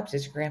porcelain cup?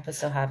 Does your grandpa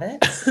still have it?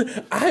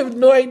 I have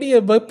no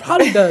idea, but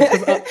probably does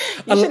because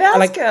You should ask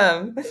like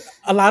him.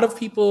 a lot of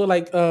people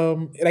like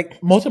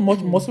most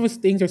of his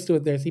things are still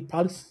there. So he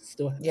probably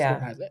still Yeah.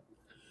 has it.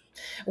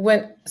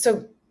 When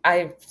so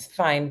I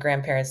find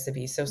grandparents to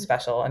be so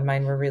special, and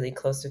mine were really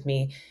close with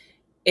me.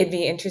 It'd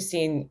be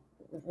interesting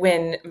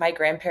when my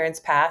grandparents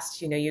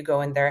passed, you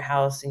go in their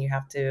house and you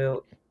have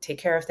to take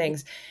care of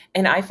things.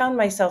 And I found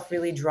myself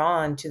really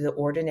drawn to the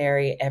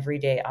ordinary,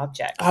 everyday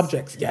objects.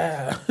 Objects,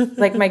 yeah.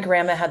 Like my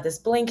grandma had this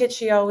blanket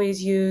she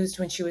always used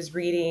when she was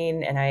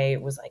reading, and I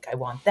was like, I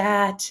want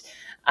that.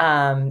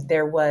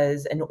 There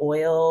was an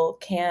oil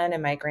can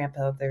in my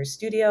grandfather's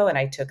studio, and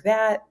I took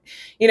that,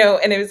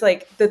 and it was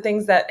like the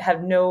things that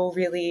have no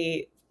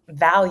really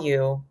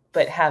value,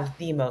 but have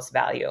the most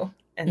value.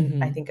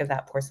 And I Hmm. think of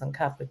that porcelain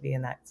cup would be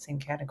in that same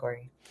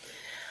category.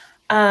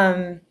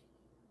 Um,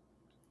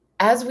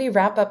 as we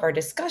wrap up our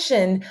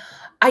discussion,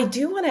 I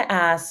do want to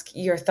ask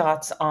your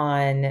thoughts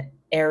on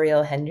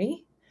Ariel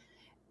Henry.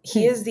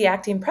 He Hmm. is the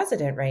acting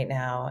president right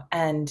now.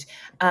 And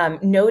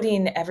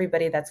noting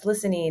everybody that's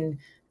listening,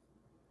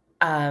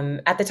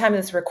 at the time of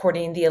this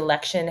recording, the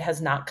election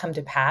has not come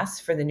to pass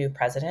for the new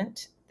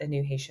president, the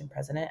new Haitian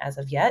president, as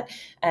of yet.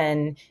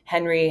 And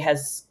Henry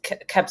has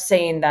kept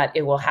saying that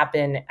it will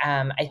happen.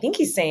 I think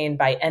he's saying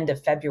by end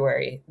of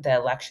February, the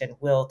election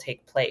will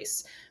take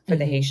place for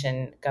the Hmm.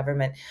 Haitian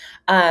government.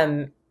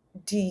 Um,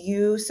 do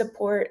you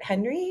support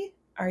Henry?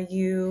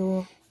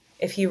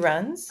 If he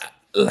runs?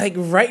 Like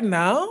right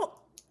now,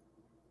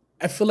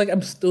 I feel like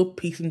I'm still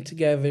piecing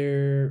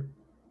together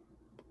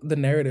the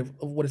narrative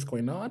of what is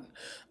going on.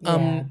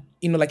 Yeah.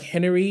 Like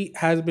Henry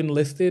has been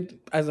listed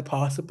as a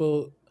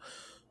possible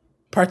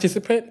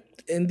participant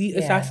in the Yeah.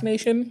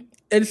 assassination.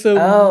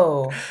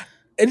 Oh,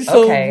 And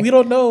so we okay.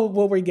 don't know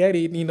what we're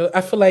getting.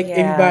 I feel like Yeah.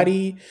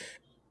 everybody,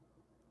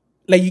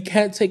 like you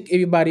can't take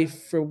everybody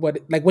for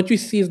what you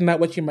see is not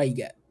what you might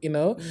get.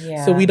 So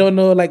we Yeah. don't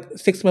know, like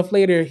 6 months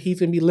later he's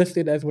gonna be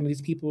listed as one of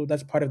these people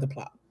that's part of the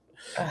plot.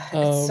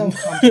 It's so um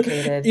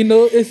complicated.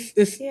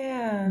 it's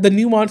Yeah. the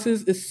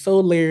nuances is so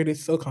layered,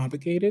 it's so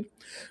complicated,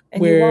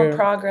 And you want where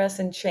progress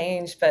and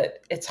change, but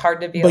it's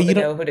hard to be but able to you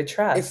don't know who to it's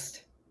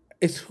trust.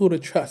 it's who to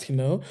trust.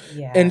 And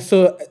Yeah.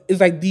 so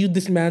it's like, do you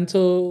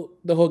dismantle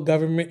the whole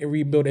government and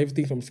rebuild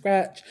everything from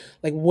scratch?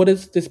 Like, what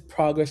does this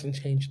progress and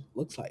change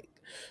looks like?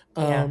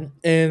 Yeah.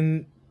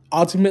 And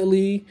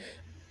ultimately,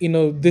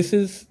 this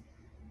is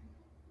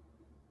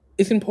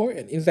it's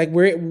important. It's like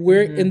we're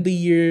in Mhm. the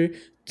year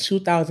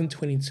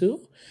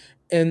 2022,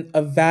 and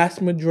a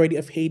vast majority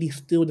of Haiti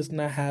still does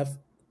not have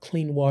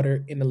clean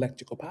water and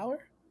electrical power.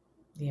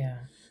 Yeah.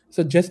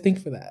 So just think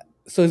for that.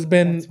 So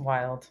That's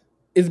wild.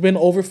 it's been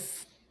over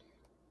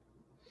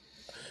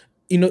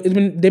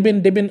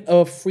they've been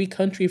a free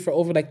country for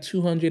over like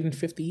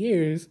 250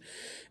 years,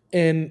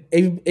 and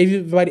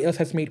everybody else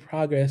has made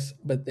progress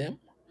but them.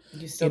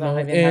 You still don't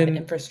even have And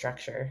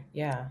infrastructure.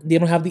 Yeah. they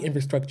don't have the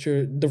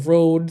infrastructure. The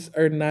roads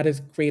are not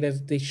as great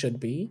as they should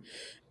be.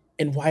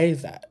 And why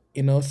is that?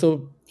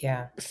 So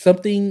Yeah.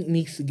 something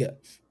needs to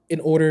give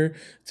in order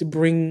to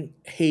bring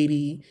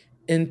Haiti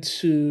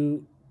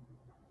into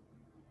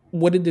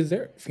what it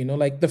deserves.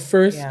 Like the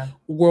first Yeah.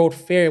 World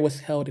Fair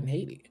was held in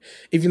Haiti.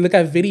 If you look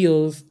at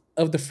videos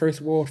of the first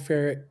World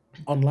Fair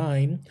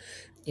online,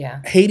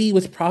 Yeah. Haiti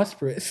was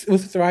prosperous. It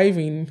was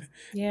thriving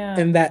Yeah.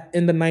 in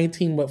the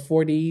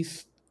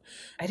 1940s.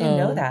 I didn't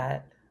know Um,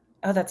 that.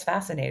 Oh, that's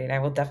fascinating. I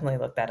will definitely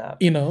look that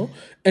up. you know,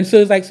 and so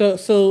it's like so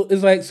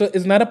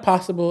it's not a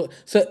possible,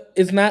 so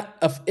it's not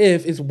of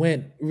if, it's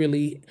when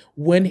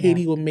Yeah.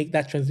 Haiti will make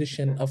that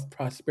transition of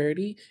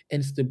prosperity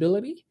and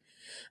stability,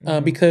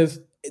 Mhm. because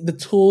the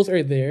tools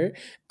are there.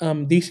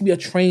 There used to be a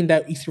train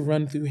that used to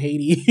run through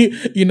Haiti,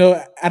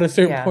 at a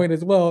certain Yeah. point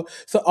as well.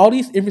 So all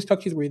these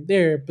infrastructures were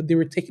there, but they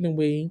were taken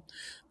away.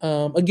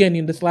 Again,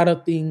 there's a lot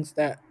of things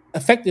that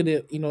affected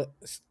it.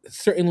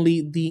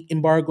 Certainly the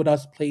embargo that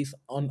was placed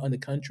on the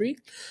country.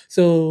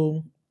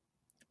 So,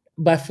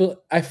 but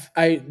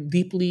I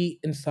deeply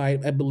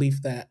inside I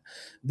believe that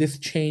this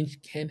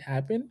change can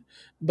happen,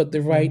 but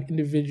the right Mhm.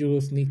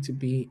 individuals need to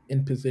be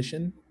in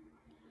position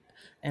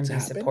And to be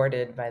happen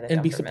supported by the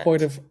and be government.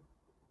 supportive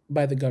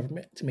by the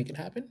government to make it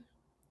happen.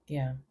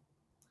 Yeah.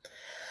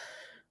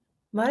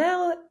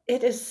 Mael,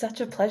 it is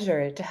such a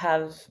pleasure to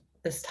have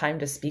this time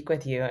to speak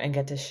with you and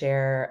get to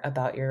share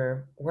about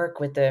your work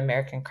with the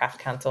American Craft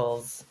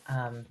Council's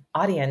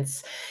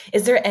audience.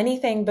 Is there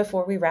anything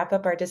before we wrap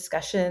up our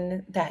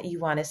discussion that you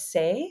want to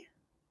say?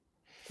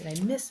 Did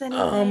I miss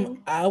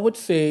anything? I would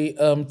say,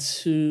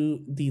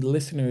 to the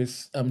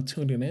listeners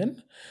tuning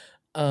in,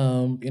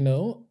 you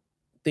know,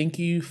 thank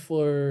you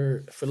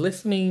for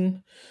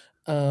listening.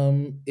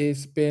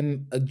 It's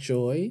been a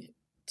joy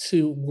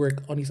to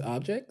work on these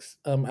objects.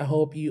 I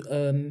hope you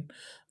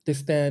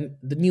understand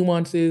the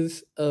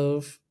nuances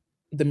of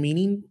the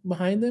meaning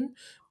behind them,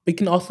 but you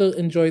can also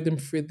enjoy them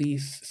for the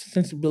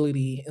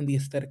sensibility and the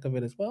aesthetic of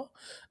it as well.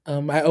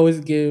 I always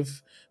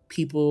give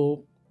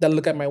people that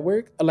look at my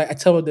work, like I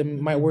tell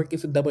them, my Mhm. work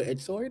is a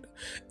double-edged sword.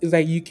 It's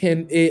like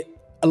it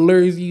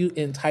allures you,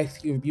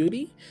 entices you with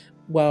beauty,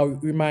 while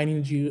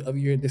reminding you of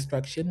your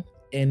destruction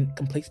and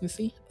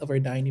complacency of our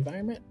dying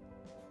environment.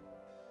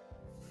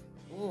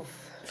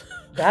 Oof.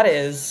 That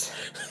is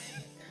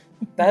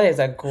That is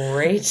a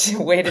great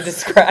way to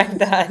describe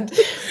that.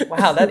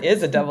 Wow, that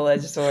is a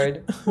double-edged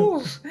sword.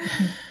 Whew.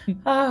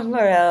 Oh,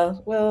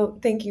 Morel. Well,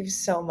 thank you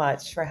so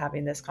much for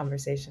having this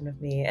conversation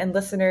with me. And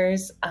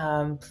listeners,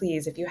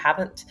 please, if you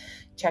haven't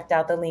checked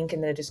out the link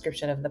in the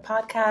description of the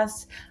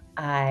podcast,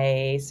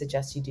 I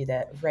suggest you do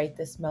that right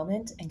this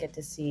moment and get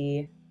to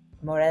see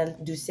Morel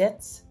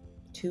Doucet's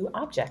Two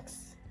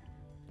Objects.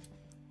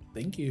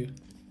 Thank you.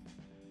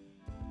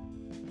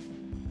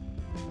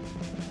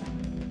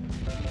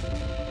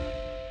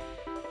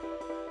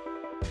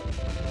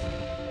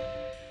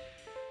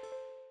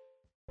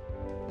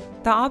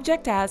 The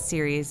Object As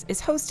series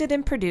is hosted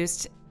and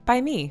produced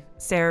by me,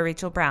 Sarah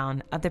Rachel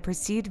Brown, of the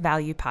Perceived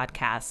Value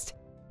Podcast,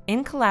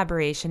 in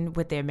collaboration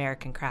with the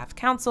American Craft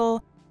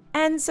Council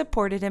and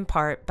supported in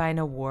part by an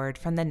award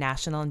from the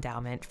National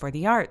Endowment for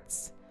the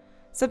Arts.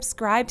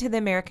 Subscribe to the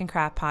American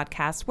Craft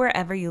Podcast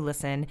wherever you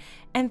listen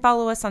and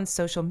follow us on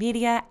social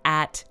media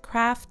at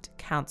Craft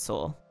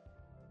Council.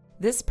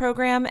 This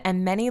program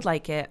and many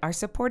like it are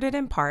supported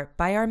in part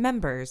by our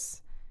members.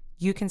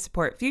 You can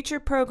support future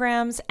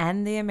programs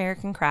and the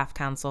American Craft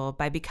Council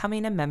by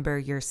becoming a member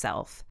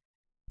yourself.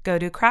 Go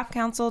to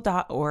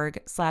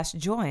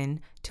craftcouncil.org/join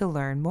to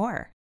learn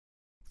more.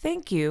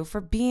 Thank you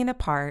for being a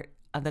part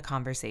of the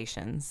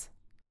conversations.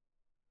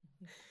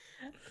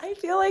 I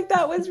feel like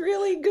that was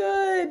really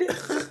good.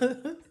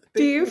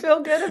 Do you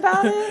feel good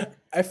about it?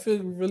 I feel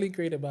really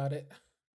great about it.